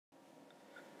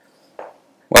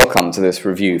welcome to this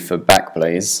review for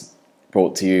Backblaze,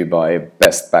 brought to you by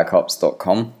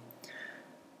bestbackups.com.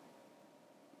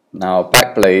 Now,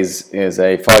 Backblaze is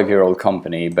a 5-year-old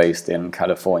company based in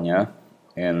California,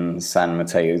 in San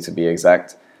Mateo to be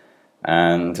exact,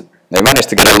 and they managed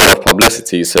to get a lot of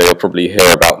publicity, so you'll probably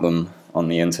hear about them on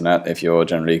the internet if you're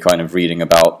generally kind of reading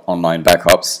about online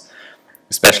backups,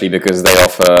 especially because they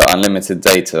offer unlimited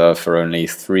data for only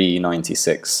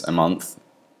 $3.96 a month.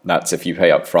 That's if you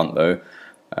pay up front though.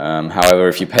 However,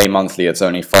 if you pay monthly, it's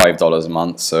only $5 a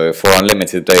month, so for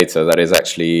unlimited data, that is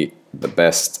actually the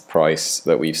best price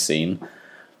that we've seen.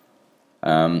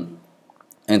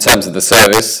 In terms of the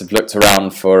service, I've looked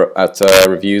around at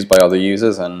reviews by other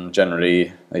users, and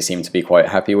generally they seem to be quite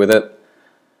happy with it.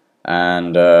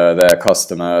 And their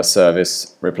customer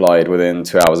service replied within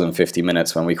 2 hours and 50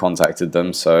 minutes when we contacted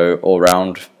them, so all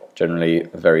round, generally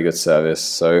a very good service.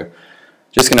 So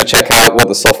just going to check out what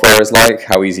the software is like,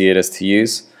 how easy it is to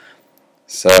use.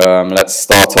 So let's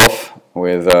start off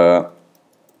with a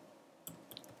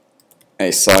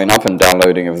sign up and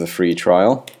downloading of the free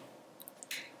trial.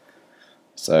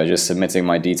 So just submitting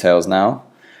my details now.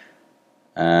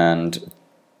 And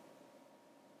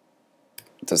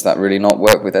does that really not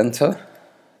work with enter?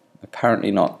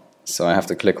 Apparently not. So I have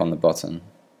to click on the button.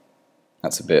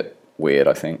 That's a bit weird,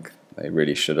 I think. They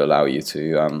really should allow you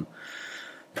to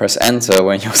press enter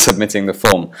when you're submitting the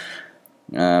form.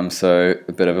 So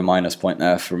a bit of a minus point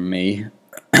there from me.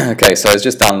 Okay, so it's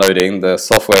just downloading. The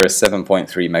software is 7.3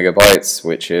 megabytes,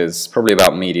 which is probably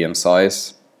about medium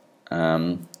size.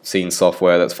 I've seen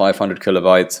software that's 500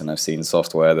 kilobytes, and I've seen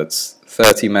software that's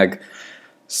 30 meg,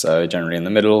 so generally in the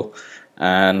middle.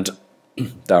 And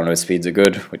download speeds are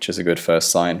good, which is a good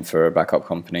first sign for a backup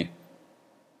company.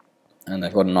 And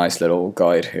they've got a nice little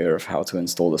guide here of how to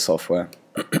install the software.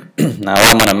 Now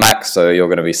I'm on a Mac, so you're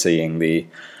going to be seeing the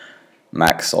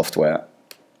Mac software.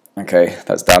 Okay,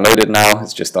 that's downloaded now.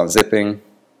 It's just unzipping.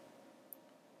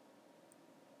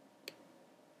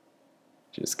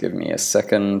 Just give me a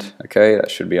second. Okay, that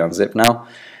should be unzipped now.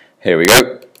 Here we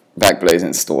go. Backblaze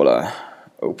installer.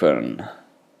 Open.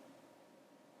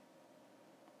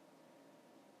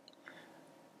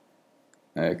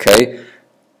 Okay.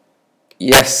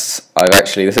 Yes,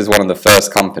 this is one of the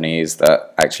first companies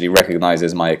that actually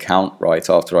recognizes my account right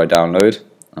after I download.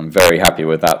 I'm very happy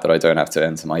with that I don't have to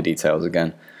enter my details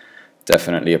again.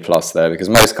 Definitely a plus there, because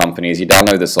most companies, you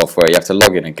download the software, you have to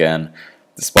log in again.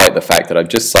 Despite the fact that I've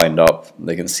just signed up,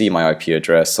 they can see my IP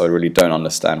address, so I really don't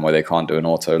understand why they can't do an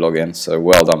auto login. So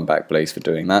well done Backblaze for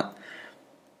doing that.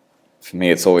 For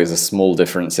me, it's always the small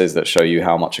differences that show you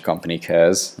how much a company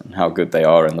cares and how good they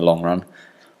are in the long run.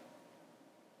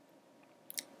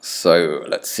 So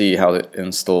let's see how it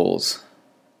installs.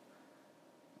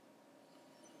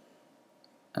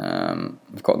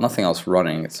 I've got nothing else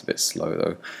running, it's a bit slow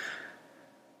though.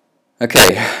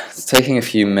 Okay, it's taking a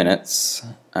few minutes,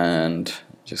 and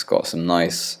just got some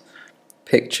nice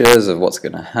pictures of what's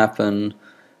going to happen.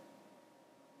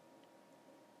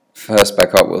 First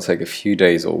backup will take a few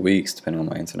days or weeks depending on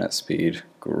my internet speed.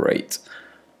 Great.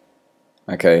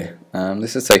 Okay,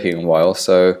 this is taking a while,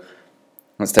 so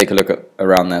let's take a look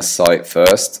around their site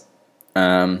first.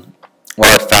 What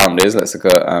I've found is, let's look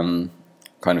at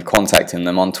kind of contacting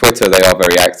them. On Twitter they are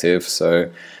very active, so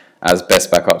as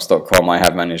bestbackups.com I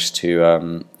have managed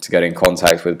to get in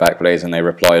contact with Backblaze, and they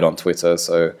replied on Twitter,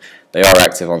 so they are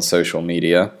active on social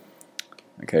media.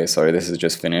 Okay, sorry, this is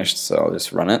just finished, so I'll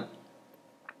just run it.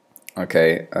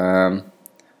 Okay, after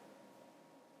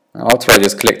I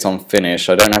just clicked on finish,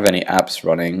 I don't have any apps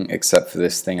running except for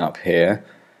this thing up here.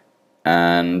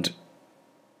 And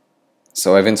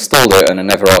so I've installed it, and it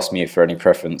never asked me for any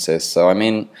preferences. So I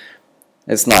mean,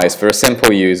 it's nice for a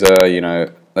simple user. You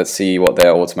know, let's see what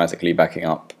they're automatically backing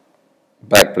up.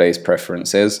 Backblaze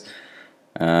preferences.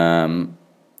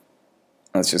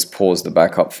 Let's just pause the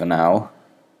backup for now.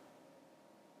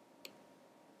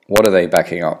 What are they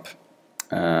backing up?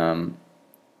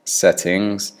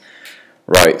 Settings.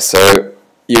 Right. So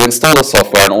you install the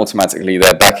software, and automatically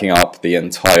they're backing up the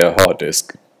entire hard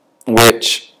disk.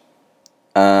 Which,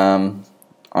 I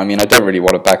mean, I don't really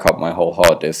want to back up my whole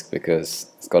hard disk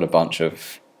because it's got a bunch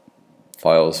of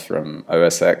files from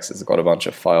OS X, it's got a bunch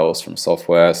of files from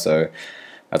software, so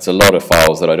that's a lot of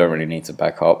files that I don't really need to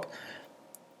back up.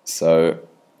 So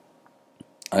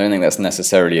I don't think that's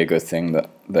necessarily a good thing that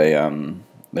they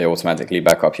automatically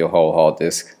back up your whole hard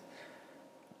disk.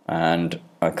 And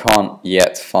I can't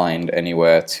yet find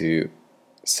anywhere to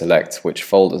select which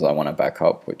folders I want to back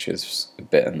up, which is a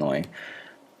bit annoying.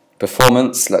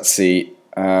 Performance, let's see.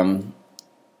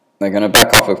 They're going to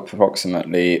back up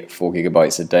approximately 4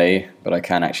 gigabytes a day, but I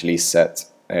can actually set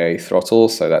a throttle,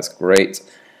 so that's great.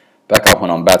 Backup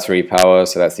on battery power,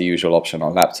 so that's the usual option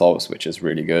on laptops, which is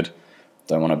really good.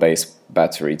 Don't want to base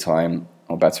battery time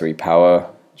or battery power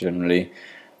generally.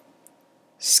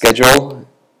 Schedule,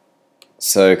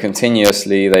 so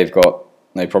continuously they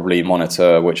probably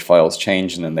monitor which files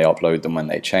change and then they upload them when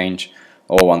they change,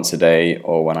 or once a day,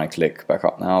 or when I click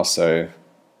backup now. So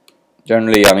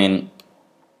generally, I mean,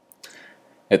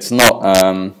 it's not,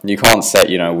 you can't set,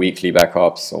 you know, weekly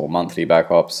backups or monthly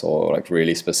backups or like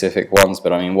really specific ones,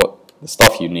 but I mean, what the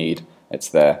stuff you need, it's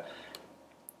there.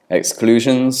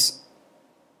 Exclusions.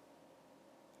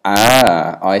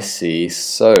 Ah, I see.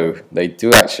 So they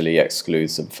do actually exclude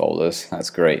some folders.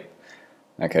 That's great.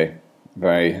 Okay,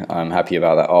 I'm happy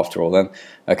about that after all then.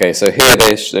 Okay, so here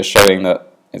they're showing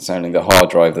that it's only the hard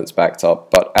drive that's backed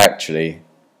up, but actually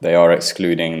they are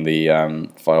excluding the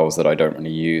files that I don't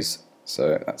really use.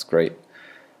 So that's great.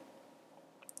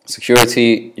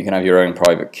 Security, you can have your own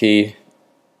private key.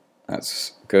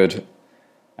 That's good.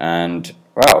 And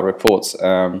wow, reports.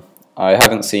 I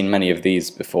haven't seen many of these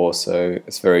before, so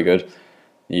it's very good.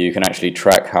 You can actually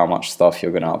track how much stuff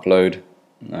you're going to upload.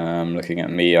 Looking at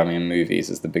me, I mean,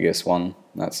 movies is the biggest one.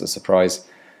 That's a surprise.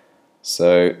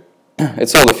 So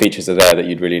it's all the features are there that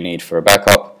you'd really need for a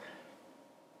backup.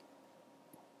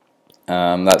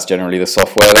 That's generally the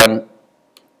software then.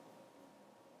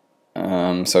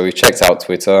 So we've checked out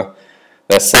Twitter.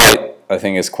 Their site, I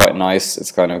think, is quite nice.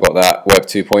 It's kind of got that Web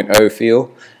 2.0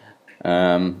 feel.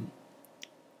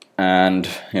 And,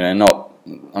 you know,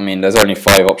 I mean, there's only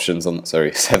 7 options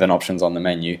on the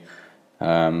menu.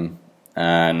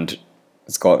 And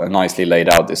it's got a nicely laid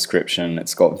out description.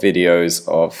 It's got videos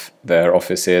of their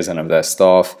offices and of their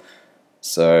staff.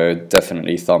 So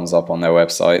definitely thumbs up on their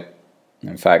website.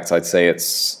 In fact, I'd say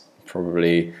it's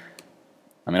probably,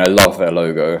 I mean, I love their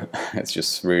logo. It's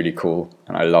just really cool,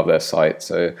 and I love their site.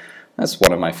 So that's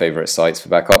one of my favorite sites for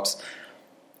backups.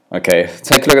 Okay,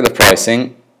 take a look at the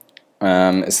pricing.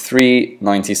 It's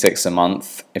 $3.96 a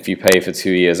month if you pay for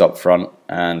 2 years up front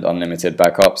and unlimited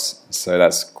backups. So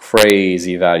that's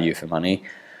crazy value for money.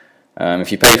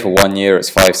 If you pay for 1 year,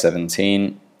 it's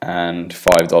 $5.17 and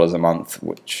 $5 a month,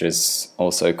 which is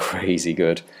also crazy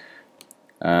good.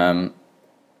 I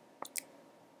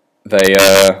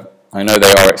know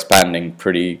they are expanding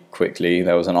pretty quickly.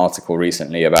 There was an article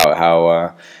recently about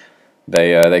how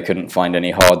they couldn't find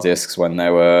any hard disks when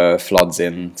there were floods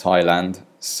in Thailand,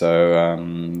 so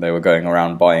they were going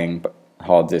around buying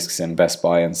hard disks in Best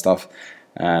Buy and stuff.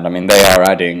 And I mean, they are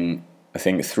adding, I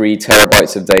think, 3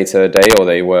 terabytes of data a day, or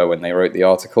they were when they wrote the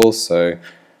article, so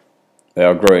they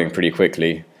are growing pretty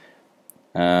quickly.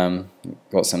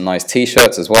 Got some nice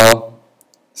t-shirts as well,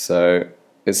 so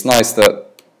it's nice that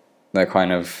they're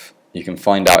kind of, you can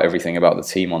find out everything about the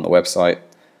team on the website.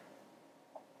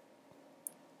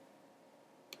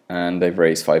 And they've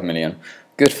raised 5 million.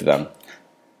 Good for them.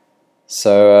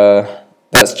 So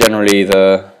that's generally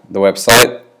the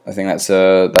website. I think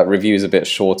that review is a bit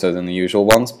shorter than the usual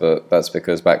ones, but that's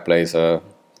because Backblaze are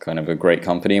kind of a great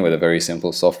company with a very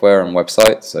simple software and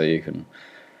website, so you can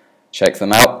check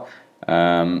them out.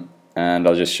 And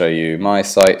I'll just show you my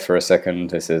site for a second.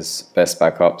 This is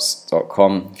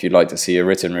bestbackups.com. If you'd like to see a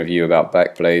written review about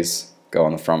Backblaze, go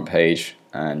on the front page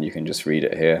and you can just read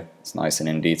it here. It's nice and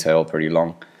in detail, pretty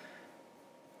long.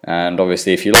 And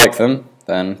obviously if you like them,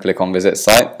 then click on visit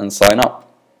site and sign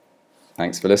up.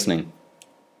 Thanks for listening.